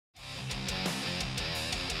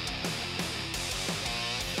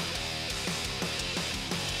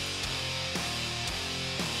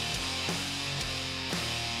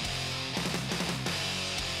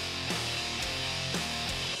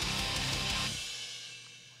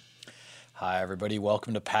Hi, everybody.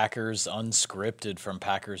 Welcome to Packers Unscripted from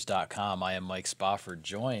Packers.com. I am Mike Spofford,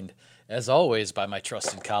 joined, as always, by my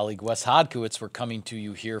trusted colleague, Wes Hodkiewicz. We're coming to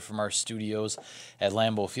you here from our studios at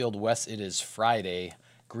Lambeau Field. Wes, it is Friday.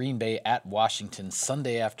 Green Bay at Washington,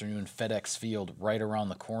 Sunday afternoon, FedEx Field, right around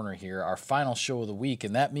the corner here. Our final show of the week,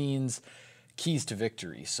 and that means keys to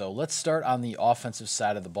victory. So let's start on the offensive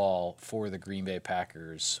side of the ball for the Green Bay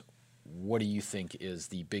Packers. What do you think is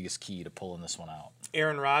the biggest key to pulling this one out?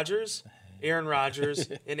 Aaron Rodgers,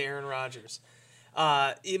 and Aaron Rodgers.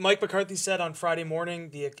 Mike McCarthy said on Friday morning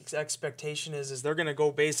the expectation is they're going to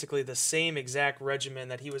go basically the same exact regimen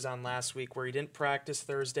that he was on last week, where he didn't practice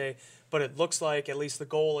Thursday, but it looks like at least the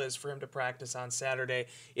goal is for him to practice on Saturday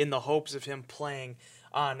in the hopes of him playing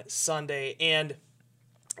on Sunday. And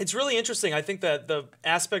it's really interesting. I think that the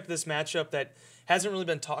aspect of this matchup that hasn't really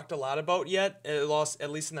been talked a lot about yet, at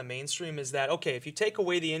least in the mainstream, is that, okay, if you take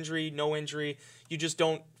away the injury, no injury, you just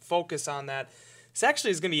don't focus on that. This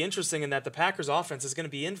actually is going to be interesting in that the Packers offense is going to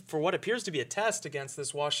be in for what appears to be a test against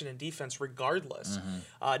this Washington defense regardless.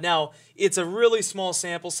 Now, it's a really small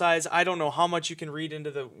sample size. I don't know how much you can read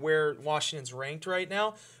into where Washington's ranked right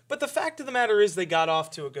now, but the fact of the matter is they got off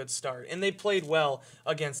to a good start, and they played well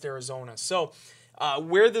against Arizona. So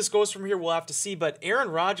where this goes from here, we'll have to see, but Aaron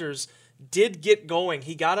Rodgers did get going.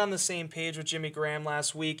 He got on the same page with Jimmy Graham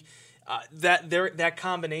last week. That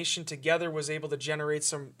combination together was able to generate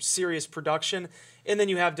some serious production. And then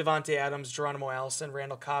you have Davante Adams, Geronimo Allison,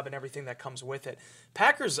 Randall Cobb, and everything that comes with it.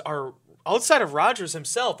 Packers are, outside of Rodgers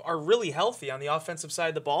himself, are really healthy on the offensive side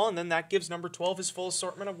of the ball, and then that gives number 12 his full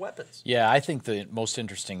assortment of weapons. Yeah, I think the most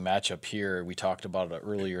interesting matchup here, we talked about it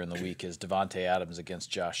earlier in the week, is Davante Adams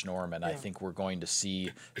against Josh Norman. Yeah. I think we're going to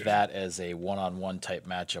see that as a one-on-one type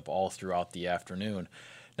matchup all throughout the afternoon.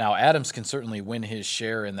 Now, Adams can certainly win his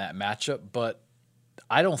share in that matchup, but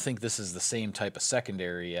I don't think this is the same type of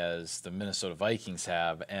secondary as the Minnesota Vikings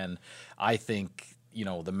have. And I think,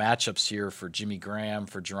 the matchups here for Jimmy Graham,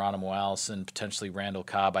 for Geronimo Allison, potentially Randall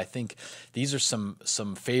Cobb, I think these are some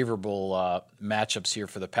favorable matchups here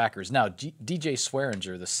for the Packers. Now, DJ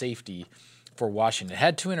Swearinger, the safety for Washington,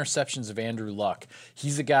 had 2 interceptions of Andrew Luck.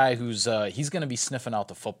 He's a guy who's he's going to be sniffing out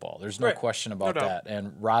the football. There's no question about that.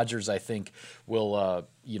 And Rodgers, I think, will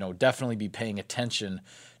definitely be paying attention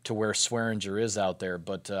to where Swearinger is out there.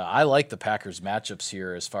 But I like the Packers matchups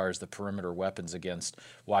here as far as the perimeter weapons against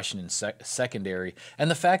Washington's secondary. And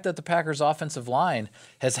the fact that the Packers offensive line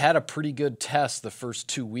has had a pretty good test the first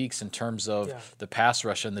 2 weeks in terms of the pass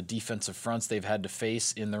rush and the defensive fronts they've had to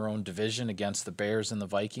face in their own division against the Bears and the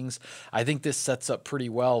Vikings. I think this sets up pretty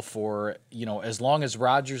well for, as long as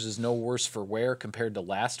Rodgers is no worse for wear compared to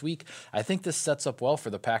last week, I think this sets up well for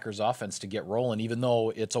the Packers offense to get rolling, even though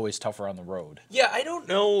it's always tougher on the road. Yeah, I don't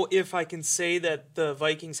know if I can say that the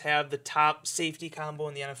Vikings have the top safety combo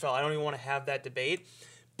in the NFL. I don't even want to have that debate.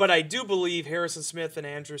 But I do believe Harrison Smith and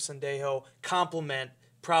Andrew Sendejo complement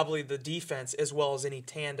probably the defense as well as any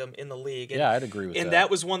tandem in the league. And, I'd agree with that. And that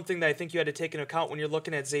was one thing that I think you had to take into account when you're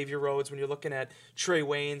looking at Xavier Rhodes, when you're looking at Trey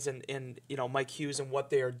Waynes and Mike Hughes and what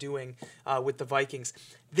they are doing with the Vikings.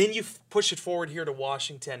 Then you push it forward here to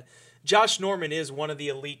Washington. Josh Norman is one of the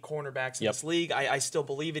elite cornerbacks in this league. I still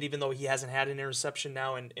believe it, even though he hasn't had an interception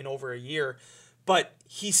now in over a year. But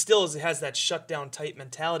he still has that shutdown type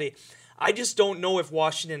mentality. I just don't know if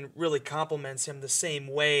Washington really compliments him the same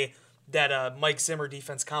way that Mike Zimmer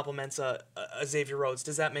defense compliments Xavier Rhodes.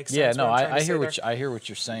 Does that make sense? Yeah, no, I hear what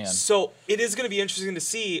you're saying. So it is going to be interesting to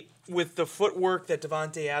see with the footwork that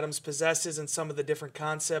Davante Adams possesses and some of the different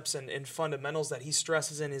concepts and fundamentals that he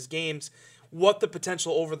stresses in his games, what the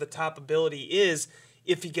potential over-the-top ability is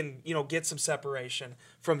if he can, get some separation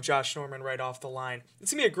from Josh Norman right off the line.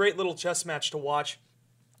 It's going to be a great little chess match to watch.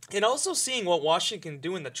 And also seeing what Washington can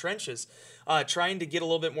do in the trenches, trying to get a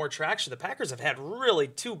little bit more traction. The Packers have had really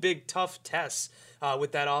 2 big, tough tests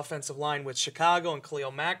with that offensive line with Chicago and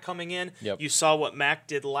Khalil Mack coming in. Yep. You saw what Mack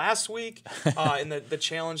did last week in the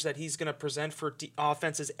challenge that he's going to present for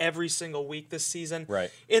offenses every single week this season.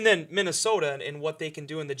 Right. And then Minnesota and what they can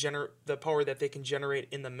do in the power that they can generate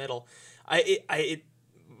in the middle.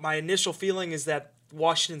 My initial feeling is that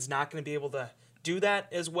Washington's not going to be able to do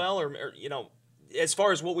that as well, or as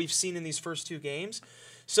far as what we've seen in these first 2 games.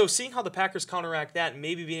 So seeing how the Packers counteract that and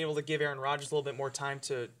maybe being able to give Aaron Rodgers a little bit more time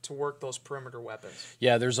to work those perimeter weapons.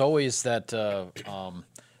 Yeah, there's always that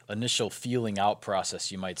initial feeling out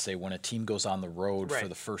process, you might say, when a team goes on the road for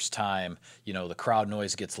the first time. The crowd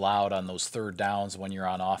noise gets loud on those third downs when you're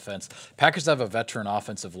on offense. Packers have a veteran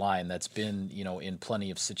offensive line that's been, in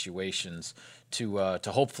plenty of situations to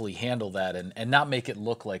hopefully handle that and not make it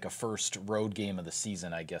look like a first road game of the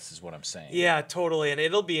season, I guess is what I'm saying. Yeah, totally. And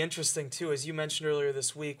it'll be interesting, too, as you mentioned earlier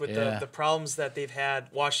this week, with the problems that they've had,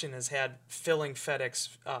 Washington has had filling FedEx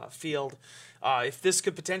Field. If this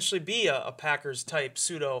could potentially be a Packers-type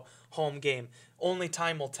pseudo-home game, only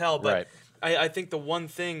time will tell. But I think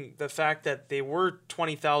the fact that they were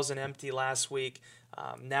 20,000 empty last week,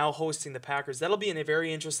 now hosting the Packers, that'll be a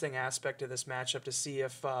very interesting aspect of this matchup to see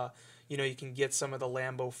if you can get some of the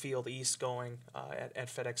Lambeau Field East going at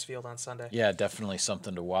FedEx Field on Sunday. Yeah, definitely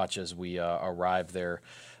something to watch as we arrive there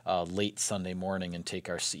late Sunday morning and take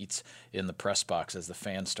our seats in the press box as the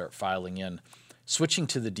fans start filing in. Switching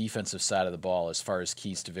to the defensive side of the ball as far as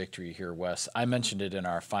keys to victory here, Wes, I mentioned it in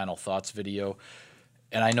our final thoughts video,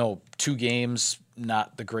 and I know 2 games,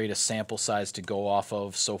 not the greatest sample size to go off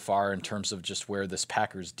of so far in terms of just where this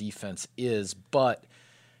Packers defense is, but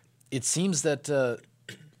it seems that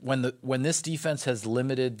when this defense has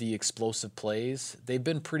limited the explosive plays, they've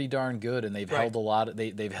been pretty darn good, and they've held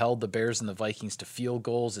they've held the Bears and the Vikings to field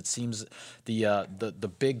goals. It seems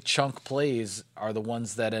the big chunk plays are the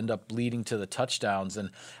ones that end up leading to the touchdowns, and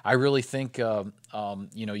I really think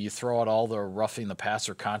you throw out all the roughing the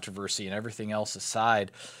passer controversy and everything else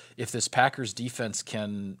aside, if this Packers defense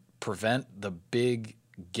can prevent the big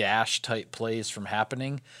gash type plays from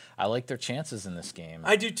happening, I like their chances in this game.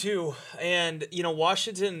 I do too. And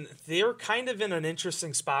Washington, they're kind of in an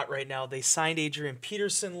interesting spot right now. They signed Adrian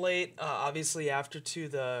Peterson late, obviously after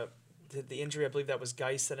the injury. I believe that was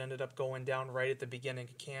Geis that ended up going down right at the beginning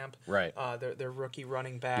of camp. Right. Their rookie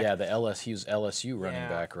running back. Yeah, the LSU running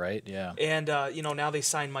back, right? Yeah. And now they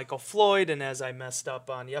signed Michael Floyd, and as I messed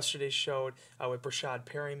up on yesterday's show with Brashad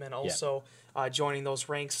Perryman also joining those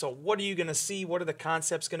ranks. So what are you going to see? What are the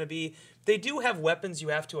concepts going to be? They do have weapons you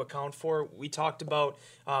have to account for. We talked about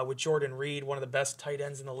with Jordan Reed, one of the best tight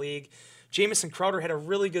ends in the league. Jamison Crowder had a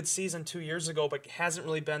really good season 2 years ago, but hasn't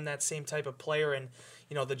really been that same type of player, and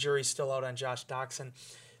the jury's still out on Josh Doxson.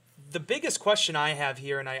 The biggest question I have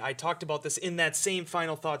here, and I talked about this in that same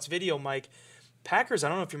Final Thoughts video, Mike, Packers, I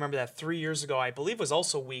don't know if you remember that 3 years ago, I believe was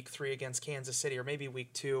also week 3 against Kansas City, or maybe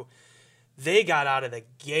week 2. They got out of the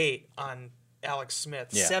gate on Alex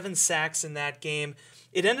Smith. 7 sacks in that game.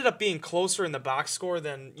 It ended up being closer in the box score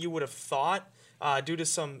than you would have thought due to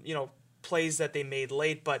some, plays that they made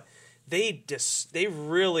late, but they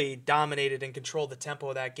really dominated and controlled the tempo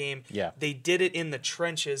of that game. Yeah. They did it in the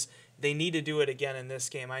trenches. They need to do it again in this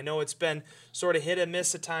game. I know it's been sort of hit and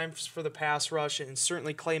miss at times for the pass rush, and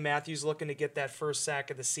certainly Clay Matthews looking to get that first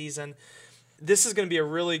sack of the season. This is going to be a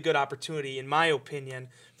really good opportunity, in my opinion,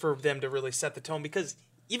 for them to really set the tone, because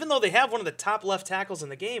even though they have one of the top left tackles in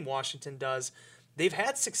the game, Washington does, they've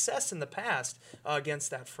had success in the past against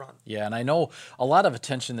that front. Yeah, and I know a lot of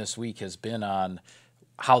attention this week has been on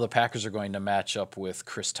how the Packers are going to match up with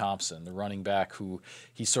Chris Thompson, the running back, who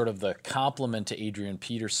he's sort of the complement to Adrian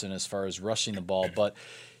Peterson as far as rushing the ball, but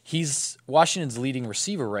he's Washington's leading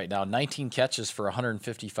receiver right now, 19 catches for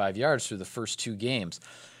 155 yards through the first 2 games.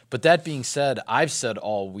 But that being said, I've said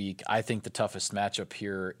all week, I think the toughest matchup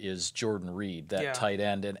here is Jordan Reed, that tight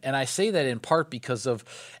end. And I say that in part because of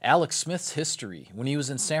Alex Smith's history. When he was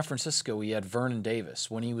in San Francisco, he had Vernon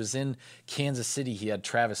Davis. When he was in Kansas City, he had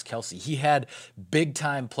Travis Kelce. He had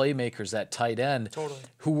big-time playmakers at tight end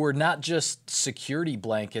who were not just security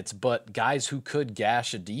blankets, but guys who could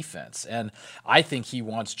gash a defense. And I think he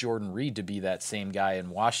wants Jordan Reed to be that same guy in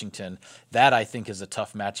Washington. That, I think, is a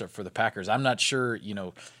tough matchup for the Packers. I'm not sure,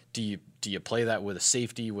 do you play that with a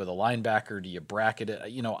safety, with a linebacker? Do you bracket it?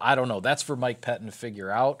 I don't know. That's for Mike Pettin to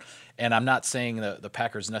figure out. And I'm not saying that the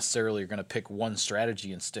Packers necessarily are going to pick one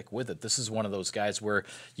strategy and stick with it. This is one of those guys where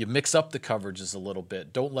you mix up the coverages a little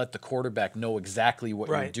bit. Don't let the quarterback know exactly what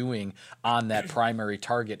you're doing on that primary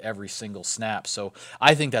target every single snap. So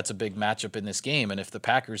I think that's a big matchup in this game. And if the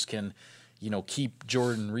Packers can keep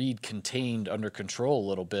Jordan Reed contained under control a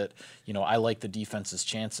little bit, I like the defense's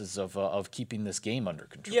chances of keeping this game under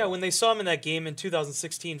control. Yeah, when they saw him in that game in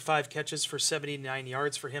 2016, 5 catches for 79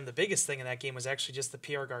 yards for him, the biggest thing in that game was actually just the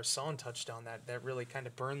Pierre Garçon touchdown that really kind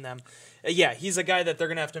of burned them. Yeah, he's a guy that they're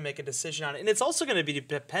going to have to make a decision on. And it's also going to be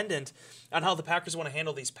dependent on how the Packers want to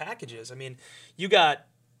handle these packages. I mean, you got...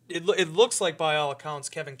 It looks like, by all accounts,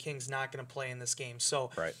 Kevin King's not going to play in this game. So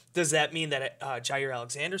does that mean that Jair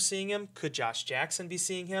Alexander's seeing him? Could Josh Jackson be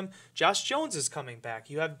seeing him? Josh Jones is coming back.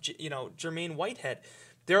 You have, Jermaine Whitehead.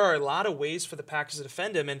 There are a lot of ways for the Packers to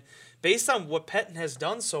defend him. And based on what Pettin has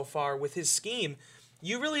done so far with his scheme,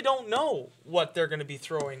 you really don't know what they're going to be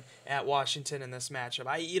throwing at Washington in this matchup.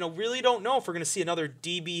 I really don't know if we're going to see another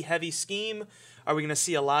DB heavy scheme. Are we going to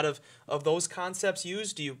see a lot of those concepts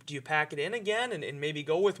used? Do you pack it in again and maybe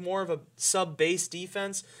go with more of a sub-base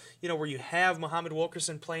defense, where you have Muhammad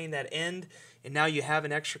Wilkerson playing that end, and now you have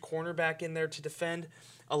an extra cornerback in there to defend?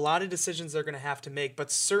 A lot of decisions they're going to have to make,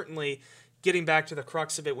 but certainly getting back to the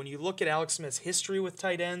crux of it, when you look at Alex Smith's history with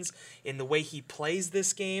tight ends and the way he plays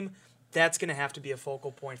this game, that's going to have to be a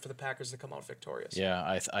focal point for the Packers to come out victorious.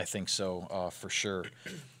 Yeah, I think so, for sure.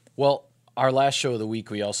 Well, our last show of the week,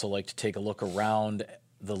 we also like to take a look around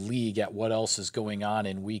the league at what else is going on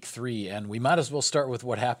in Week 3, and we might as well start with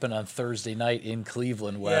what happened on Thursday night in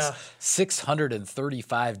Cleveland, Wes. Yeah.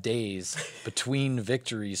 635 days between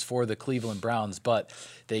victories for the Cleveland Browns, but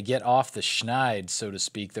they get off the schneid, so to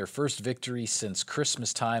speak, their first victory since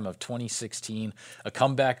Christmas time of 2016, a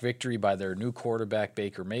comeback victory by their new quarterback,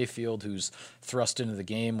 Baker Mayfield, who's thrust into the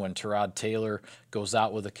game when Tyrod Taylor goes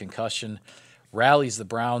out with a concussion. Rallies the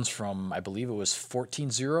Browns from, I believe it was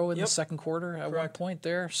 14-0 in the second quarter at one point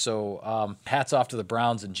there. So hats off to the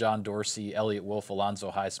Browns and John Dorsey, Elliott Wolf,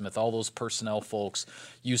 Alonzo Highsmith, all those personnel folks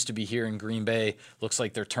used to be here in Green Bay. Looks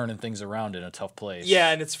like they're turning things around in a tough place.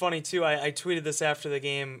 Yeah, and it's funny, too. I tweeted this after the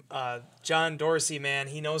game. John Dorsey, man,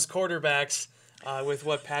 he knows quarterbacks. With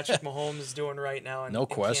what Patrick Mahomes is doing right now in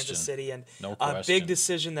Kansas City. And a big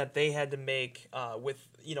decision that they had to make with,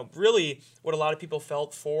 really what a lot of people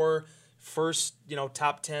felt for first,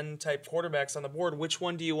 top 10 type quarterbacks on the board. Which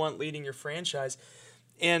one do you want leading your franchise?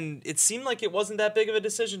 And it seemed like it wasn't that big of a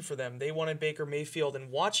decision for them. They wanted Baker Mayfield,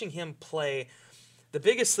 and watching him play, the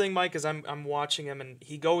biggest thing, Mike, is I'm watching him, and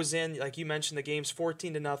he goes in, like you mentioned, the game's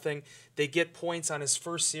 14-0. They get points on his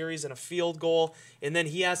first series and a field goal, and then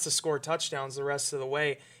he has to score touchdowns the rest of the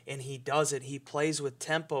way, and he does it. He plays with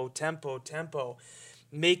tempo,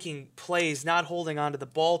 making plays, not holding on to the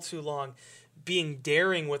ball too long, being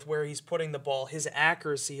daring with where he's putting the ball, his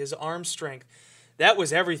accuracy, his arm strength. That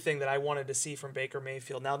was everything that I wanted to see from Baker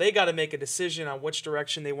Mayfield. Now they got to make a decision on which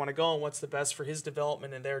direction they want to go and what's the best for his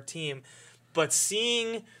development and their team. But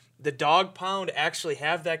seeing the dog pound actually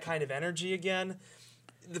have that kind of energy again,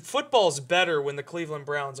 the football's better when the Cleveland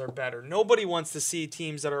Browns are better. Nobody wants to see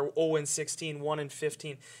teams that are 0-16,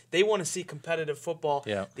 1-15. They want to see competitive football.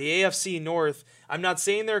 Yeah. The AFC North, I'm not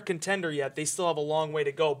saying they're a contender yet. They still have a long way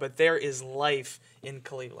to go, but there is life in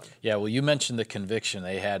Cleveland. Yeah, well, you mentioned the conviction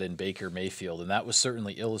they had in Baker Mayfield, and that was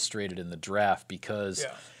certainly illustrated in the draft because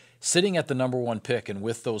sitting at the number 1 pick and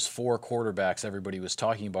with those 4 quarterbacks everybody was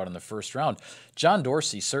talking about in the first round, John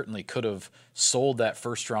Dorsey certainly could have sold that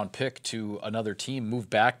first-round pick to another team, moved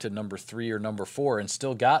back to number 3 or number 4, and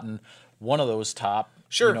still gotten one of those top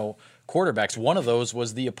quarterbacks. One of those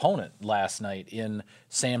was the opponent last night in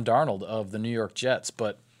Sam Darnold of the New York Jets.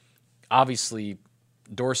 But obviously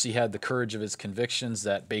Dorsey had the courage of his convictions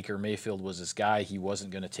that Baker Mayfield was his guy. He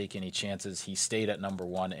wasn't going to take any chances. He stayed at number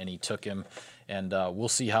 1, and he took him. And we'll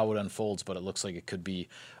see how it unfolds, but it looks like it could be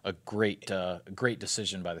a great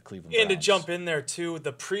decision by the Cleveland Browns. And to jump in there, too,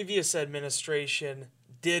 the previous administration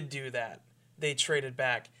did do that. They traded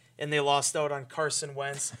back, and they lost out on Carson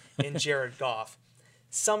Wentz and Jared Goff.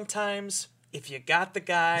 Sometimes, if you got the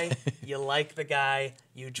guy, you like the guy,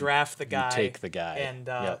 you draft the guy. You take the guy. And,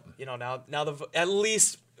 now at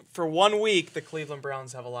least for 1 week, the Cleveland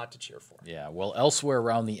Browns have a lot to cheer for. Yeah, well, elsewhere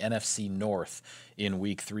around the NFC North in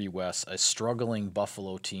Week 3, Wes, a struggling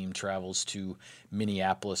Buffalo team travels to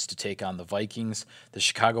Minneapolis to take on the Vikings. The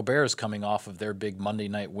Chicago Bears, coming off of their big Monday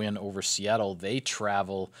night win over Seattle, they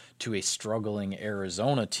travel to a struggling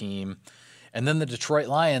Arizona team. And then the Detroit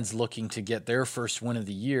Lions, looking to get their first win of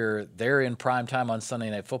the year, they're in prime time on Sunday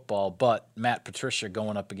Night Football, but Matt Patricia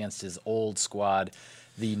going up against his old squad,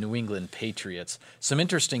 the New England Patriots. Some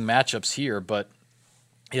interesting matchups here, but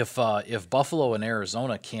if Buffalo and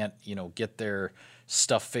Arizona can't, get their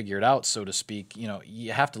stuff figured out, so to speak,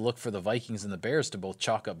 you have to look for the Vikings and the Bears to both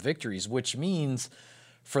chalk up victories, which means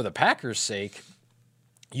for the Packers' sake,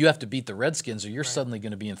 you have to beat the Redskins or you're suddenly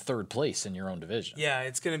going to be in 3rd place in your own division. Yeah,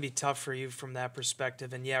 it's going to be tough for you from that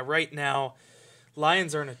perspective. And yeah, right now,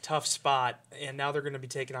 Lions are in a tough spot, and now they're going to be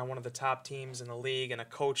taking on one of the top teams in the league and a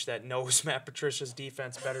coach that knows Matt Patricia's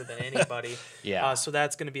defense better than anybody. So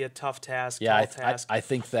that's going to be a tough task. Yeah, I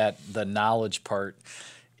think that the knowledge part,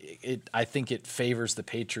 I think it favors the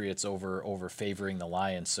Patriots over favoring the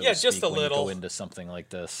Lions. So to speak, just a when little. you go into something like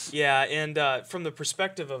this. Yeah, and from the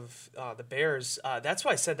perspective of the Bears, that's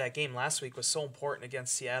why I said that game last week was so important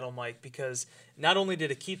against Seattle, Mike, because not only did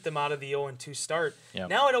it keep them out of the 0-2 start,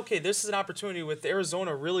 now this is an opportunity with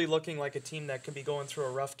Arizona really looking like a team that could be going through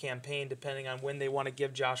a rough campaign depending on when they want to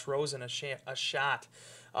give Josh Rosen a shot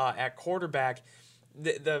at quarterback.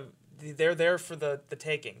 they're there for the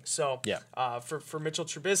taking. So yeah. For Mitchell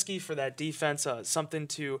Trubisky, for that defense, something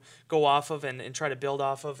to go off of and try to build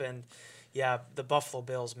off of. And yeah, the Buffalo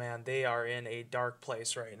Bills, man, they are in a dark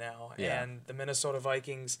place right now. Yeah. And the Minnesota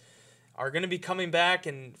Vikings are going to be coming back,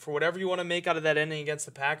 and for whatever you want to make out of that ending against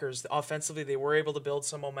the Packers, offensively they were able to build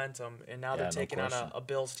some momentum, and now they're taking on a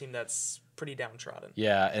Bills team that's pretty downtrodden.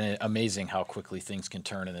 Yeah, and amazing how quickly things can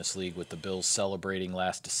turn in this league with the Bills celebrating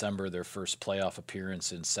last December their first playoff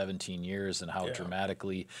appearance in 17 years and how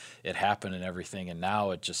dramatically it happened and everything, and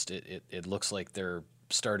now it looks like they're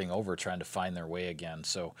starting over, trying to find their way again.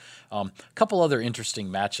 So a couple other interesting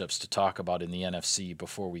matchups to talk about in the NFC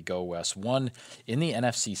before we go, Wes. One, in the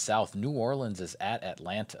NFC South, New Orleans is at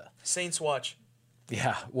Atlanta. Saints watch.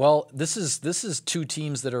 Yeah, well, this is two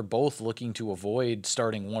teams that are both looking to avoid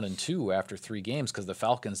starting 1-2 after 3 games because the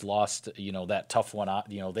Falcons lost, that tough one.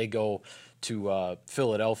 They go to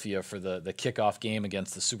Philadelphia for the kickoff game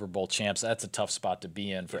against the Super Bowl champs. That's a tough spot to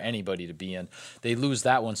be in for anybody to be in. They lose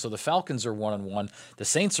that one, so the Falcons are 1-1. The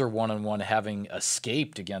Saints are 1-1, having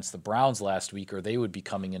escaped against the Browns last week, or they would be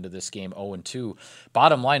coming into this game 0-2.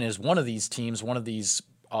 Bottom line is one of these teams, one of these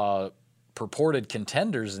purported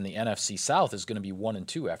contenders in the NFC South is going to be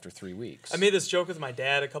 1-2 after 3 weeks. I made this joke with my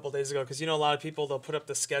dad a couple days ago because a lot of people, they'll put up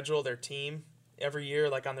the schedule of their team every year,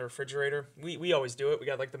 like on the refrigerator. We always do it. We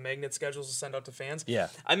got like the magnet schedules to send out to fans. Yeah.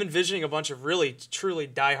 I'm envisioning a bunch of really, truly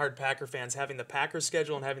diehard Packer fans having the Packers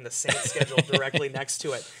schedule and having the Saints schedule directly next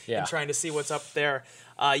to it and trying to see what's up there.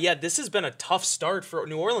 This has been a tough start for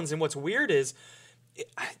New Orleans. And what's weird is,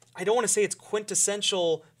 I don't want to say it's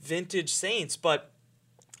quintessential vintage Saints, but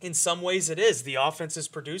in some ways it is. The offense is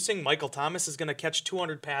producing. Michael Thomas is going to catch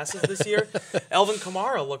 200 passes this year. Alvin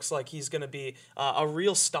Kamara looks like he's going to be a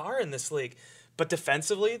real star in this league. But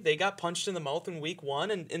defensively, they got punched in the mouth in week 1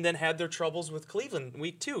 and then had their troubles with Cleveland in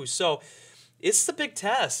week 2. So it's the big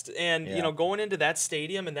test. And, going into that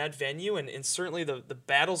stadium and that venue and certainly the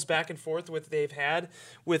battles back and forth they've had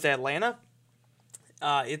with Atlanta,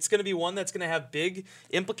 it's going to be one that's going to have big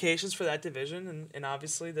implications for that division and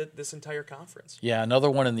obviously this entire conference. Yeah, another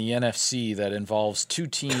one in the NFC that involves two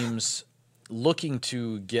teams looking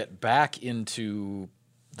to get back into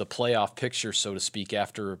the playoff picture, so to speak,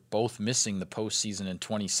 after both missing the postseason in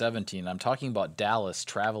 2017. I'm talking about Dallas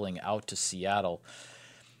traveling out to Seattle.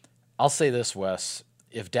 I'll say this, Wes.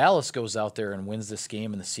 If Dallas goes out there and wins this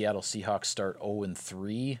game and the Seattle Seahawks start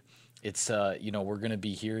 0-3, it's we're going to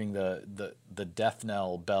be hearing the death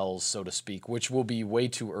knell bells, so to speak, which will be way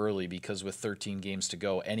too early because with 13 games to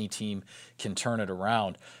go, any team can turn it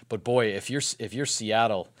around. But boy, if you're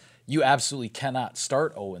Seattle, you absolutely cannot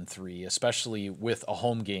start 0-3, especially with a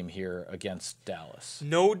home game here against Dallas.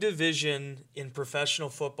 No division in professional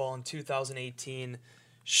football in 2018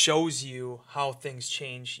 shows you how things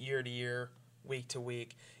change year to year, week to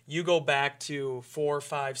week. You go back to 4,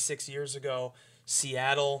 5, 6 years ago,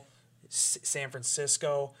 Seattle, San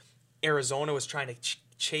Francisco, Arizona was trying to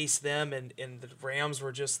chase them, and the Rams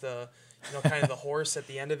were just the kind of the horse at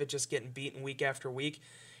the end of it, just getting beaten week after week,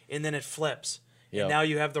 and then it flips. Yep. And now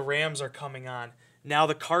you have the Rams are coming on. Now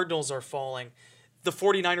the Cardinals are falling. The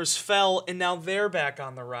 49ers fell, and now they're back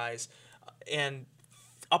on the rise. And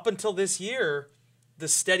up until this year, the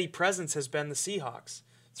steady presence has been the Seahawks.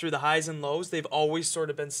 Through the highs and lows, they've always sort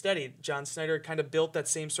of been steady. John Snyder kind of built that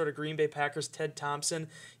same sort of Green Bay Packers, Ted Thompson,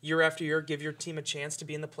 year after year, give your team a chance to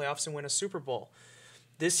be in the playoffs and win a Super Bowl.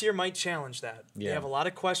 This year might challenge that. Yeah. They have a lot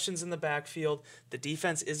of questions in the backfield. The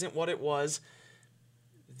defense isn't what it was.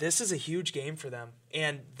 This is a huge game for them.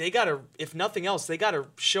 And they got to, if nothing else, they got to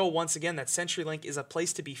show once again that CenturyLink is a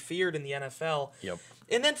place to be feared in the NFL. Yep.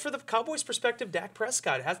 And then for the Cowboys' perspective, Dak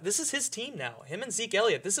Prescott, this is his team now. Him and Zeke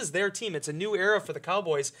Elliott, this is their team. It's a new era for the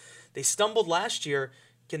Cowboys. They stumbled last year.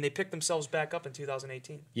 Can they pick themselves back up in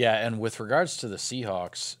 2018? Yeah, and with regards to the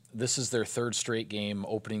Seahawks, this is their 3rd straight game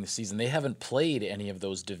opening the season. They haven't played any of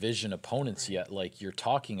those division opponents yet like you're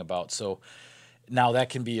talking about. So now that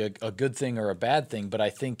can be a good thing or a bad thing, but I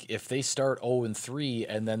think if they start 0-3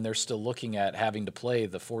 and then they're still looking at having to play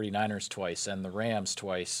the 49ers twice and the Rams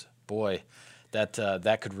twice, boy,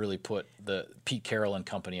 that could really put the Pete Carroll and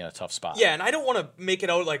company in a tough spot. Yeah, and I don't want to make it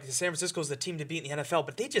out like San Francisco is the team to beat in the NFL,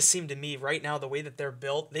 but they just seem to me right now, the way that they're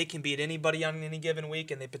built, they can beat anybody on any given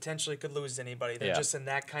week, and they potentially could lose to anybody. They're just in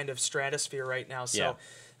that kind of stratosphere right now. So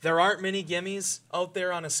there aren't many gimmies out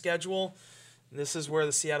there on a schedule. This is where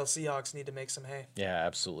the Seattle Seahawks need to make some hay. Yeah,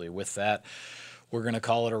 absolutely. With that, we're going to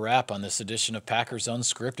call it a wrap on this edition of Packers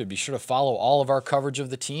Unscripted. Be sure to follow all of our coverage of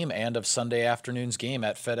the team and of Sunday afternoon's game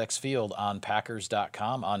at FedEx Field on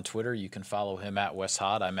Packers.com. On Twitter, you can follow him at Wes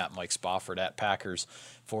Hod. I'm at Mike Spofford at Packers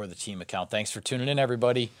for the team account. Thanks for tuning in,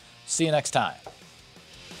 everybody. See you next time.